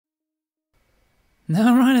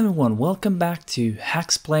Alright everyone, welcome back to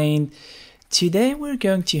Hacksplained. Today we're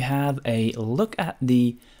going to have a look at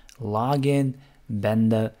the Login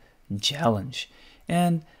Benda challenge.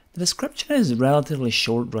 And the description is relatively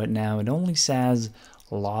short right now. It only says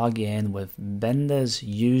log in with Benda's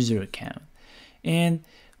user account. And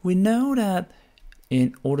we know that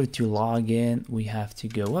in order to log in, we have to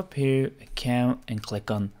go up here, account, and click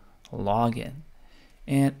on login.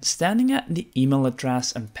 And standing at the email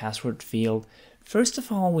address and password field, first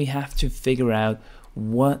of all, we have to figure out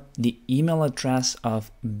what the email address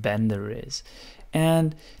of Benda is.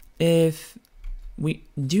 And if we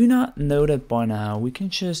do not know that by now, we can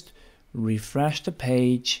just refresh the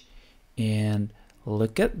page and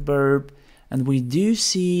look at Burp. And we do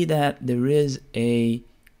see that there is a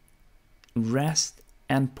REST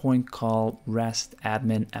endpoint called REST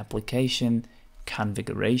admin application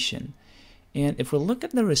configuration. And if we look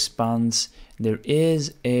at the response, there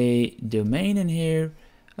is a domain in here,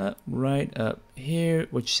 right up here,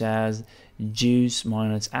 which says juice-sh.op.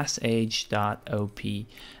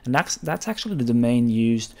 And that's actually the domain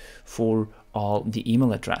used for all the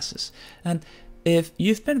email addresses. And if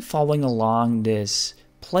you've been following along this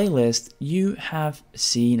playlist, you have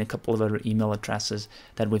seen a couple of other email addresses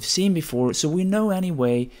that we've seen before. So we know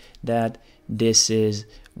anyway that this is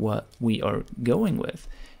what we are going with.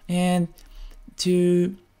 And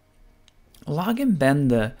to log in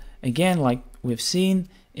Benda, again, like we've seen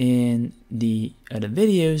in the other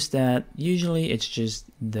videos, that usually it's just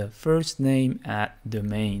the first name at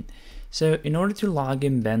domain. So in order to log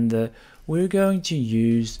in Benda, we're going to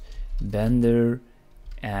use Benda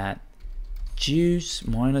at juice-sh.op,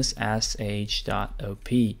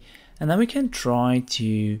 and then we can try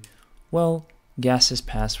to, well, guess his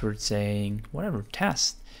password saying whatever,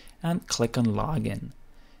 test, and click on login.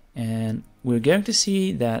 And we're going to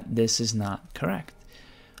see that this is not correct.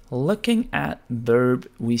 Looking at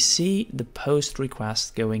Burp, we see the post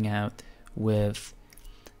request going out with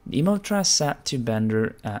the email address set to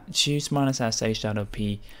Benda at juice-sh.op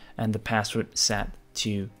and the password set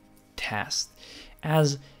to test.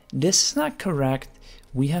 As this is not correct,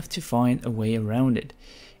 we have to find a way around it.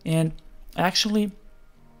 And actually,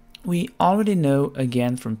 we already know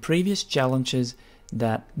again from previous challenges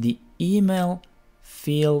that the email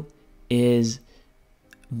field is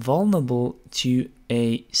vulnerable to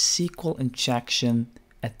a SQL injection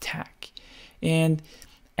attack. And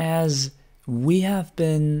as we have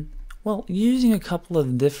been, well, using a couple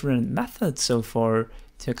of different methods so far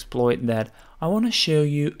to exploit that, I want to show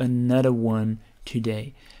you another one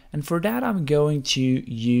today. And for that, I'm going to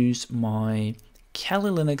use my Kali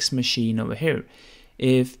Linux machine over here.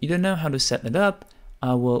 If you don't know how to set it up,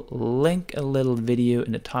 I will link a little video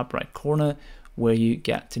in the top right corner where you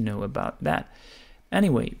get to know about that.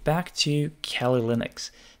 Anyway, back to Kali Linux.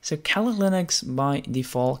 So Kali Linux by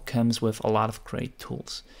default comes with a lot of great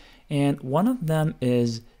tools. And one of them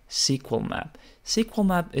is SQLmap.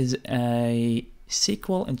 SQLmap is a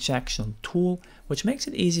SQL injection tool which makes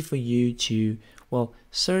it easy for you to, well,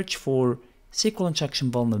 search for SQL injection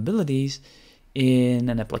vulnerabilities in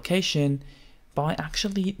an application by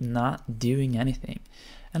actually not doing anything.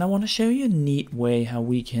 And I want to show you a neat way how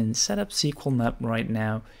we can set up SQLmap right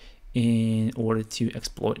now in order to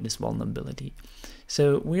exploit this vulnerability.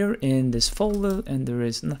 So we're in this folder and there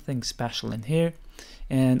is nothing special in here.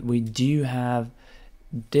 And we do have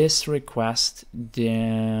this request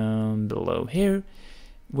down below here,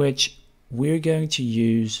 which we're going to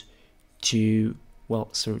use to, well,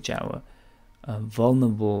 search our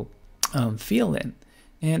vulnerable field in.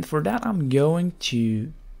 And for that, I'm going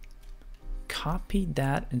to copy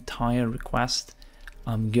that entire request.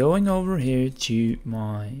 I'm going over here to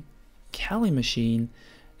my Kali machine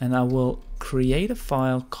and I will create a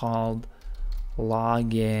file called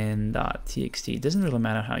login.txt. It doesn't really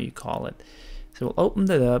matter how you call it. So we'll open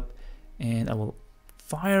that up and I will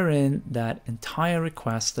fire in that entire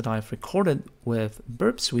request that I've recorded with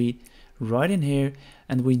Burp Suite right in here,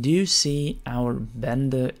 and we do see our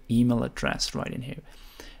Benda email address right in here.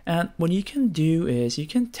 And what you can do is you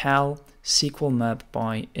can tell SQLmap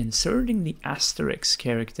by inserting the asterisk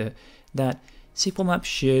character that SQLmap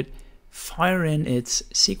should fire in its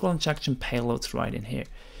SQL injection payloads right in here.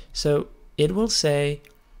 So it will say,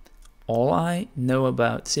 all I know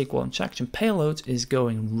about SQL injection payloads is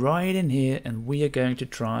going right in here, and we are going to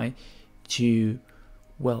try to,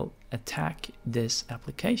 well, attack this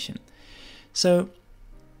application. So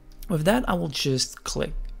with that, I will just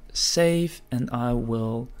click save and I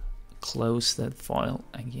will close that file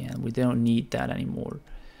again. We don't need that anymore.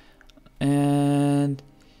 And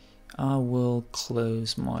I will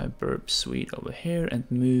close my Burp Suite over here and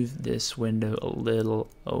move this window a little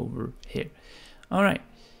over here. All right,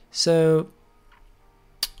 so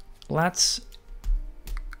let's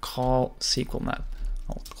call SQL map.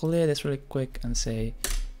 I'll clear this really quick and say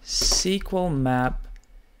SQL map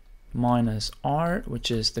 -r,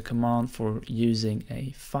 which is the command for using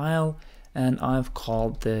a file, and I've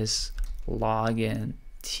called this login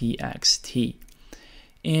txt.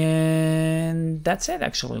 And that's it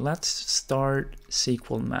actually. Let's start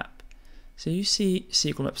SQL map. So you see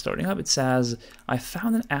SQL map starting up. It says, I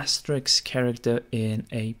found an asterisk character in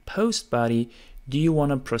a post body. Do you want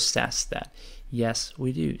to process that? Yes,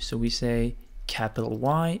 we do. So we say capital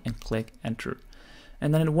Y and click enter.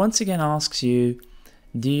 And then it once again asks you,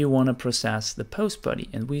 do you want to process the post body?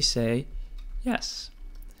 And we say yes.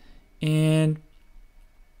 And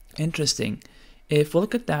interesting, if we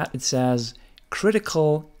look at that, it says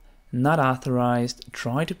critical, not authorized,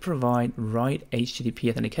 try to provide right HTTP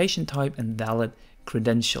authentication type and valid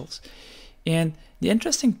credentials. And the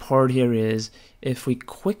interesting part here is if we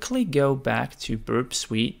quickly go back to Burp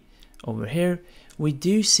Suite over here, we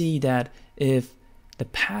do see that if the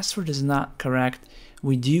password is not correct,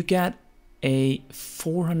 we do get a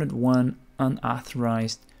 401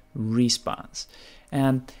 unauthorized response.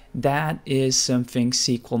 And that is something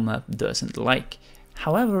SQL map doesn't like.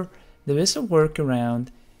 However, there is a workaround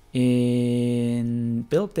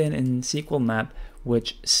built in SQL map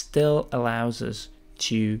which still allows us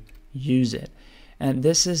to use it. And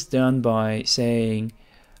this is done by saying,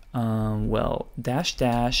 well,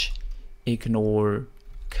 -- ignore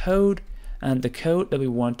code, and the code that we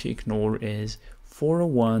want to ignore is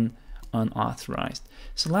 401 unauthorized.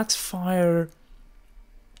 So let's fire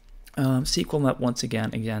SQL map once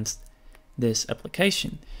again against this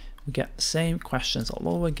application. We get the same questions all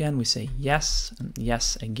over again. We say yes and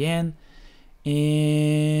yes again.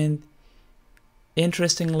 And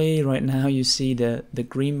interestingly, right now you see the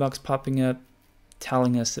green box popping up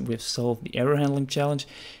telling us that we've solved the error handling challenge.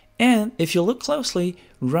 And if you look closely,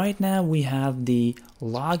 right now we have the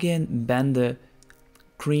login Benda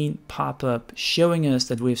green pop-up showing us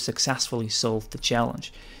that we've successfully solved the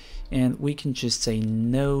challenge. And we can just say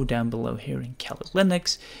no down below here in Kali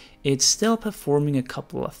Linux. It's still performing a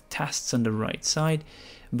couple of tests on the right side,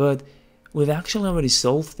 but we've actually already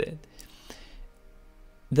solved it.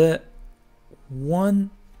 The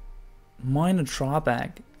one minor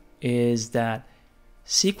drawback is that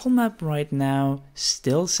SQL map right now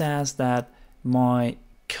still says that my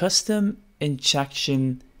custom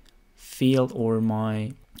injection field or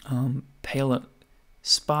my payload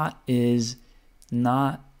spot is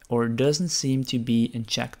not or doesn't seem to be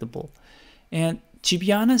injectable. And to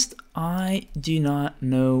be honest, I do not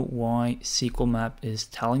know why SQL map is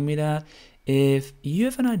telling me that. If you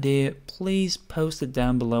have an idea, please post it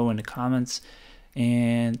down below in the comments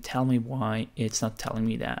and tell me why it's not telling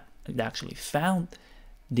me that it actually found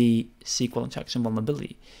the SQL injection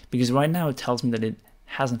vulnerability. Because right now it tells me that it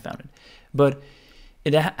hasn't found it, but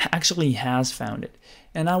it actually has found it.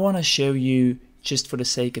 And I want to show you, just for the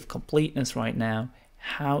sake of completeness right now,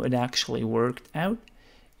 how it actually worked out.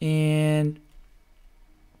 And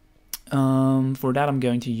for that I'm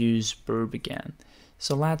going to use Burp again.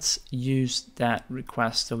 So let's use that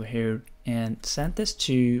request over here and send this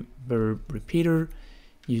to Burp repeater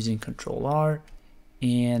using Control R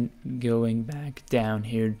and going back down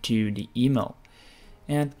here to the email.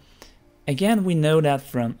 And again, we know that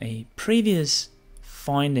from a previous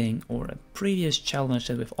finding or a previous challenge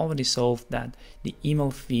that we've already solved that the email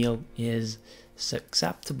field is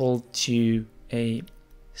susceptible to a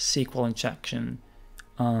SQL injection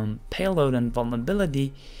payload and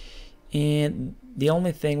vulnerability. And the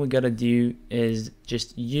only thing we gotta do is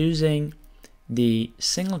just using the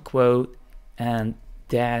single quote and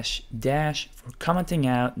 -- for commenting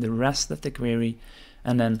out the rest of the query,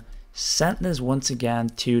 and then send this once again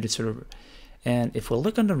to the server. And if we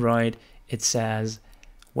look on the right, it says,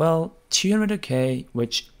 well, 200 OK,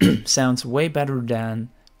 which sounds way better than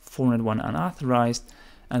 401 unauthorized,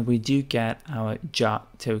 and we do get our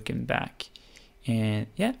JOT token back. And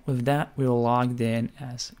yeah, with that, we're logged in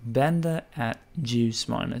as Benda at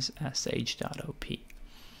juice-sh.op.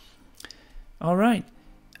 All right,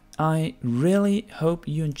 I really hope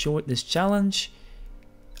you enjoyed this challenge.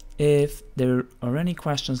 If there are any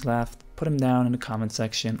questions left, put them down in the comment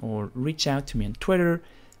section or reach out to me on Twitter.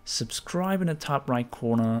 Subscribe in the top right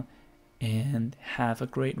corner and have a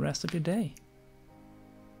great rest of your day.